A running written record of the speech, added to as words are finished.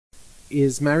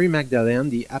Is Mary Magdalene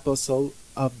the apostle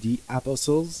of the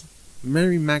apostles?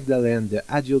 Mary Magdalene, the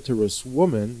adulterous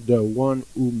woman, the one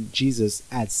whom Jesus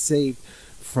had saved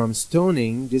from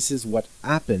stoning, this is what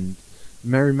happened.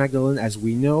 Mary Magdalene, as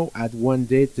we know, had one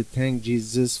day to thank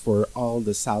Jesus for all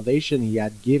the salvation he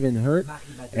had given her,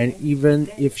 and even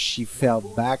if she fell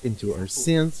back into her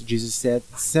sins, Jesus said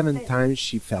 7 times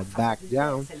she fell back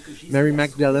down. Mary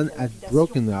Magdalene had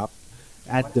broken up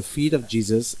at the feet of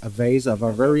Jesus a vase of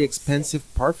a very expensive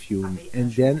perfume,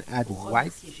 and then had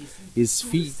wiped his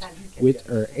feet with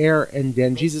her hair, and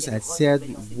then Jesus had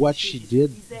said, "What she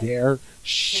did there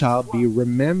shall be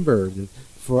remembered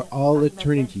for all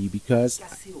eternity, because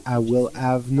I will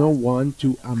have no one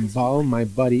to embalm my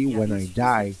body when I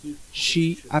die."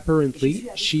 She had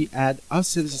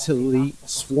obsessively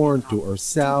sworn to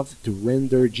herself to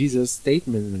render Jesus'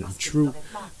 statement untrue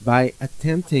by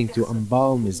attempting to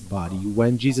embalm his body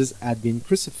when Jesus had been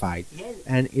crucified,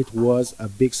 and it was a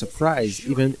big surprise.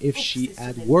 Even if she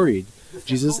had worried,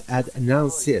 Jesus had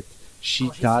announced it. She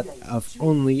thought of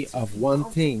only of one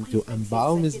thing, to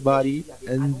embalm his body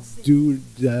and do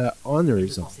the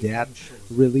honors of death,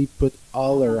 really put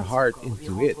all her heart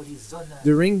into it.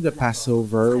 During the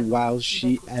Passover, while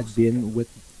she had been with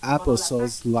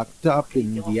apostles locked up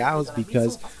in the house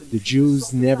because the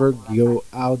Jews never go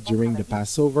out during the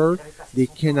Passover, they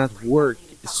cannot work,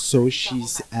 so she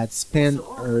had spent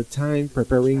her time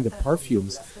preparing the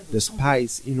perfumes, the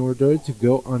spice, in order to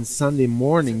go on Sunday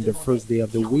morning, the first day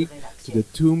of the week, to the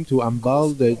tomb to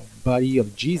embalm the body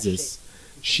of Jesus.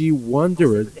 She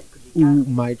wondered who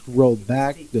might roll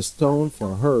back the stone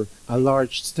for her, a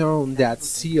large stone that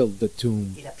sealed the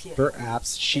tomb.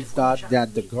 Perhaps she thought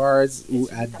that the guards who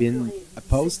had been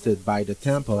posted by the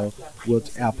temple would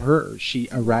help her. She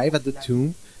arrived at the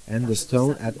tomb, and the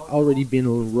stone had already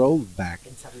been rolled back.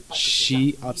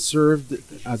 She observed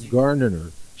a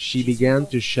gardener. She began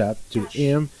to shout to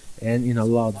him, and in a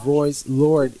loud voice,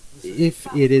 "Lord, if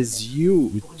it is you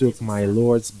who took my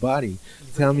Lord's body,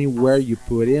 tell me where you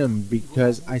put him,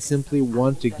 because I simply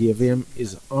want to give him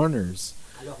his honors."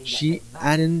 She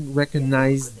hadn't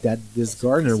recognized that this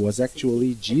gardener was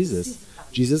actually Jesus.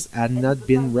 Jesus had not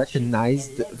been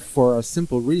recognized for a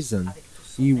simple reason.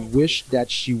 He wished that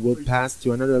she would pass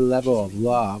to another level of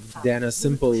love than a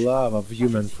simple love of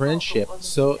human friendship.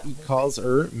 So he calls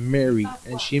her Mary,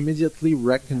 and she immediately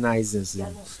recognizes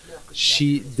him.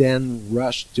 She then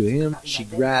rushed to him. She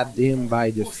grabbed him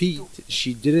by the feet.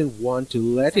 She didn't want to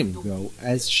let him go,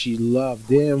 as she loved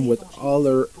him with all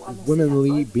her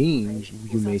womanly being,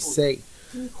 you may say.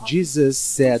 Jesus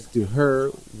said to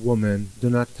her, "Woman, do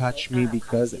not touch me,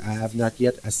 because I have not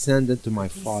yet ascended to my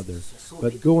Father.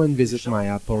 But go and visit my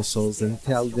apostles and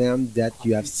tell them that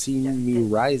you have seen me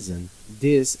risen."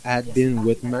 This had been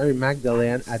with Mary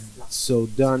Magdalene, had so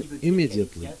done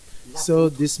immediately. So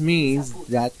this means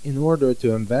that in order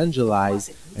to evangelize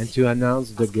and to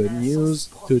announce the good news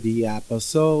to the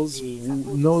apostles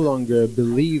who no longer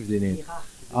believed in it,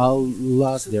 all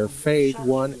lost their faith.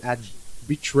 One had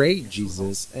betrayed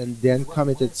Jesus and then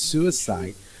committed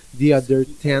suicide. The other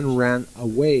 10 ran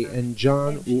away, and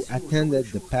John, who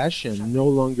attended the Passion, no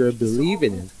longer believed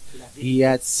in it. He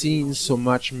had seen so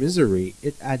much misery.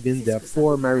 It had been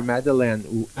therefore Mary Magdalene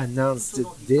who announced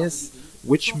this,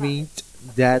 which meant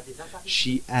that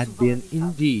she had been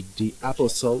indeed the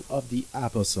apostle of the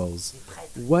apostles.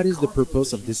 What is the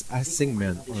purpose of this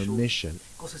assignment or mission?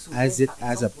 As it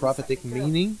has a prophetic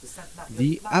meaning,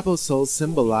 the apostles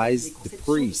symbolize the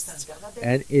priests,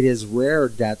 and it is rare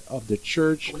that of the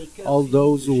church, all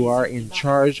those who are in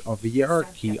charge of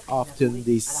hierarchy, often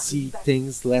they see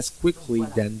things less quickly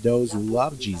than those who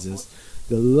love Jesus.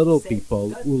 The little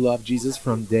people who love Jesus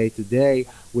from day to day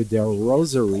with their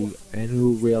rosary and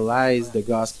who realize the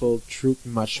gospel truth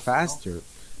much faster.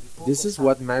 This is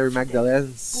what Mary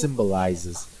Magdalene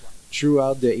symbolizes.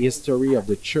 Throughout the history of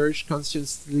the church,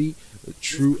 constantly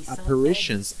through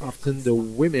apparitions, often the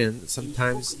women,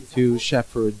 sometimes to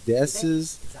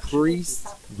shepherdesses, priests,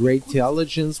 great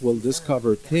theologians will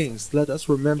discover things. Let us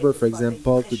remember, for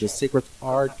example, to the sacred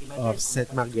heart of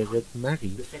Saint Marguerite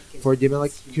Marie, for the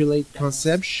Immaculate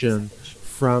Conception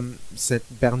from Saint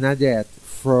Bernadette,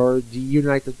 for the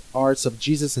United Hearts of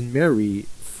Jesus and Mary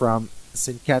from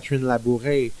Saint Catherine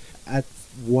Labouré at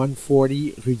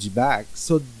 140 Rue du Bac.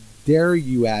 So there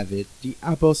you have it, the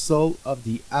apostle of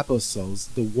the apostles,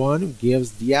 the one who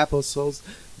gives the apostles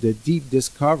the deep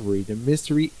discovery, the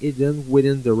mystery hidden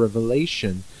within the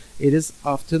revelation. It is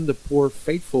often the poor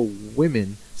faithful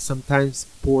women, sometimes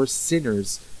poor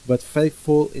sinners, but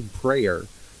faithful in prayer.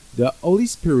 The Holy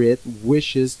Spirit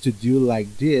wishes to do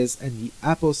like this, and the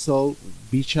apostle,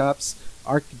 bishops,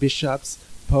 archbishops,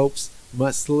 popes,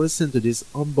 must listen to these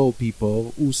humble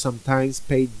people who sometimes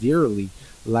paid dearly,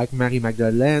 like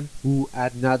Marie-Madeleine, who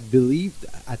had not believed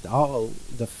at all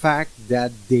the fact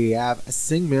that they have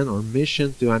assignment or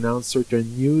mission to announce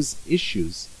certain news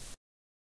issues.